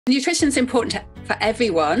Nutrition is important for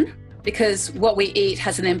everyone because what we eat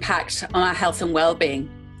has an impact on our health and well-being.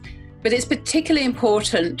 But it's particularly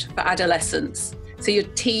important for adolescents, so your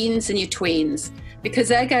teens and your tweens, because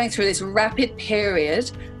they're going through this rapid period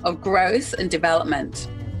of growth and development.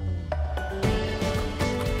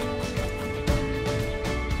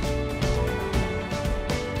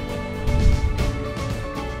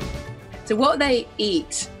 So what they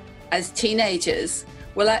eat as teenagers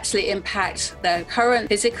will actually impact their current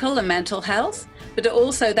physical and mental health, but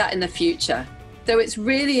also that in the future. So it's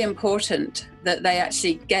really important that they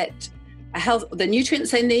actually get the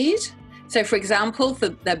nutrients they need. So for example, for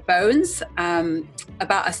their bones,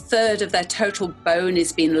 about a third of their total bone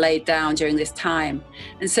is being laid down during this time.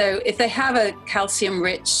 And so if they have a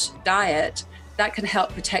calcium-rich diet, that can help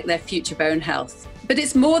protect their future bone health. But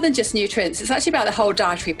it's more than just nutrients. It's actually about the whole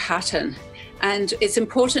dietary pattern. And it's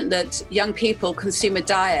important that young people consume a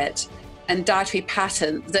diet and dietary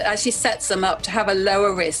pattern that actually sets them up to have a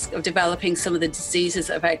lower risk of developing some of the diseases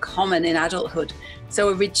that are very common in adulthood. So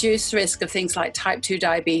a reduced risk of things like type 2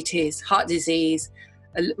 diabetes, heart disease,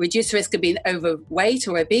 a reduced risk of being overweight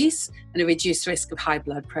or obese, and a reduced risk of high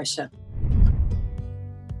blood pressure.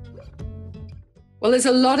 Well, there's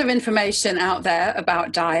a lot of information out there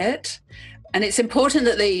about diet. And it's important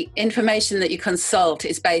that the information that you consult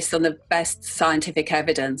is based on the best scientific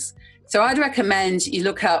evidence. So I'd recommend you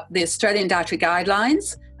look up the Australian Dietary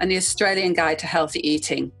Guidelines and the Australian Guide to Healthy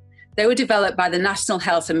Eating. They were developed by the National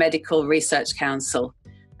Health and Medical Research Council,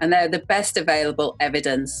 and they're the best available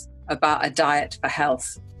evidence about a diet for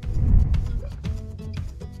health.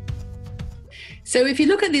 So if you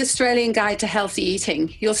look at the Australian Guide to Healthy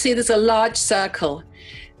Eating, you'll see there's a large circle.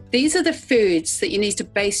 These are the foods that you need to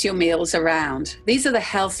base your meals around. These are the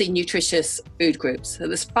healthy, nutritious food groups. So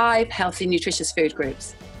there's 5 healthy, nutritious food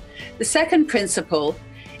groups. The second principle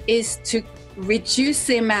is to reduce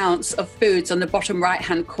the amounts of foods on the bottom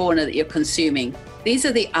right-hand corner that you're consuming. These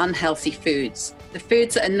are the unhealthy foods, the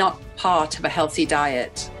foods that are not part of a healthy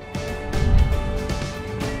diet.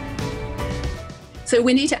 So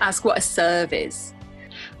we need to ask what a serve is.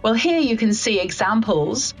 Well, here you can see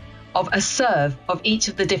examples of a serve of each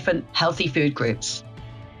of the different healthy food groups.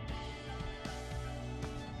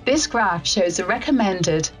 This graph shows the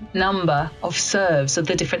recommended number of serves of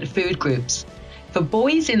the different food groups for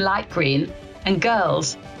boys in light green and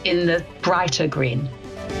girls in the brighter green.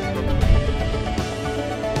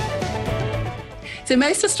 So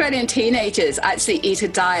most Australian teenagers actually eat a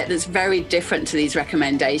diet that's very different to these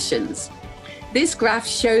recommendations. This graph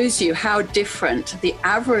shows you how different the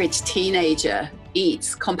average teenager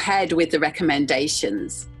eats compared with the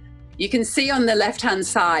recommendations. You can see on the left-hand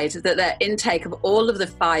side that their intake of all of the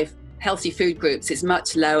 5 healthy food groups is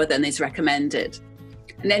much lower than is recommended.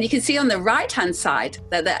 And then you can see on the right-hand side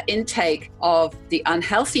that their intake of the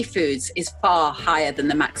unhealthy foods is far higher than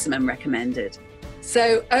the maximum recommended.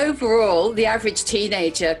 So overall, the average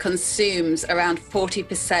teenager consumes around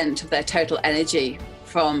 40% of their total energy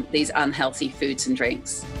from these unhealthy foods and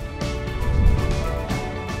drinks.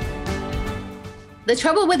 The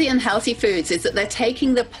trouble with the unhealthy foods is that they're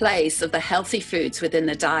taking the place of the healthy foods within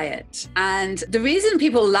the diet. And the reason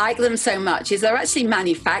people like them so much is they're actually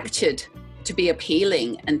manufactured to be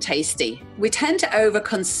appealing and tasty. We tend to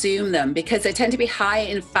overconsume them because they tend to be high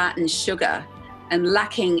in fat and sugar and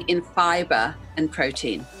lacking in fiber and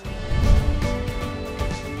protein.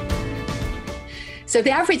 So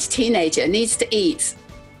the average teenager needs to eat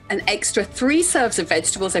an extra 3 serves of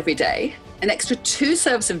vegetables every day, an extra 2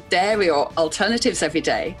 serves of dairy or alternatives every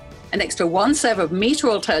day, an extra 1 serve of meat or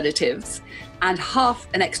alternatives, and half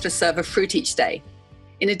an extra serve of fruit each day.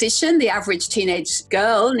 In addition, the average teenage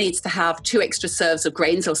girl needs to have 2 extra serves of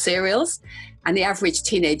grains or cereals, and the average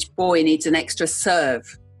teenage boy needs an extra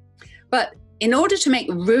serve. But in order to make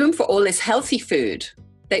room for all this healthy food,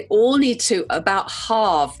 they all need to about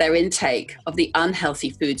halve their intake of the unhealthy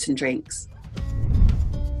foods and drinks.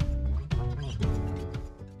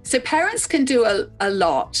 So parents can do a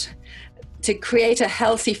lot to create a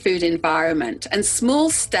healthy food environment, and small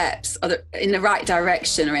steps in the right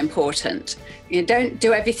direction are important. You don't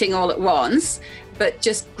do everything all at once, but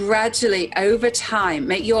just gradually over time,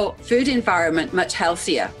 make your food environment much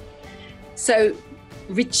healthier. So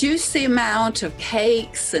reduce the amount of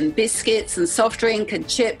cakes and biscuits and soft drink and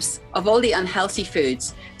chips of all the unhealthy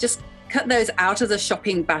foods. Just cut those out of the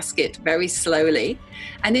shopping basket very slowly,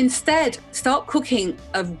 and instead start cooking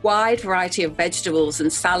a wide variety of vegetables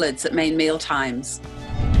and salads at main meal times.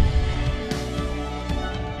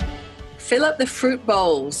 Fill up the fruit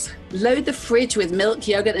bowls, load the fridge with milk,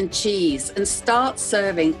 yogurt and cheese, and start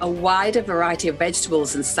serving a wider variety of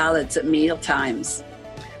vegetables and salads at meal times.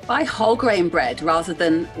 buy whole grain bread rather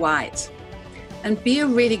than white. And be a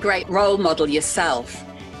really great role model yourself.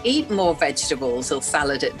 Eat more vegetables or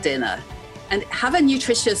salad at dinner. And have a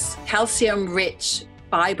nutritious, calcium-rich,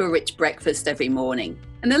 fiber-rich breakfast every morning.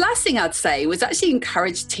 And the last thing I'd say was actually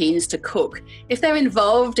encourage teens to cook. If they're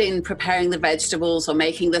involved in preparing the vegetables or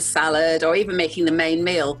making the salad or even making the main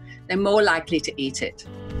meal, they're more likely to eat it.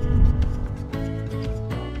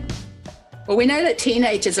 Well, we know that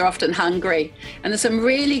teenagers are often hungry, and there's some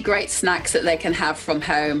really great snacks that they can have from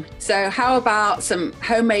home. So how about some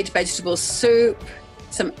homemade vegetable soup,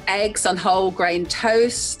 some eggs on whole grain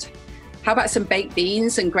toast? How about some baked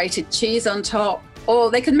beans and grated cheese on top?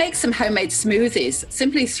 Or they can make some homemade smoothies.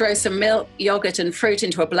 Simply throw some milk, yogurt and fruit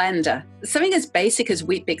into a blender. Something as basic as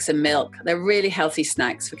Weet Bix and milk. They're really healthy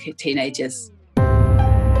snacks for teenagers.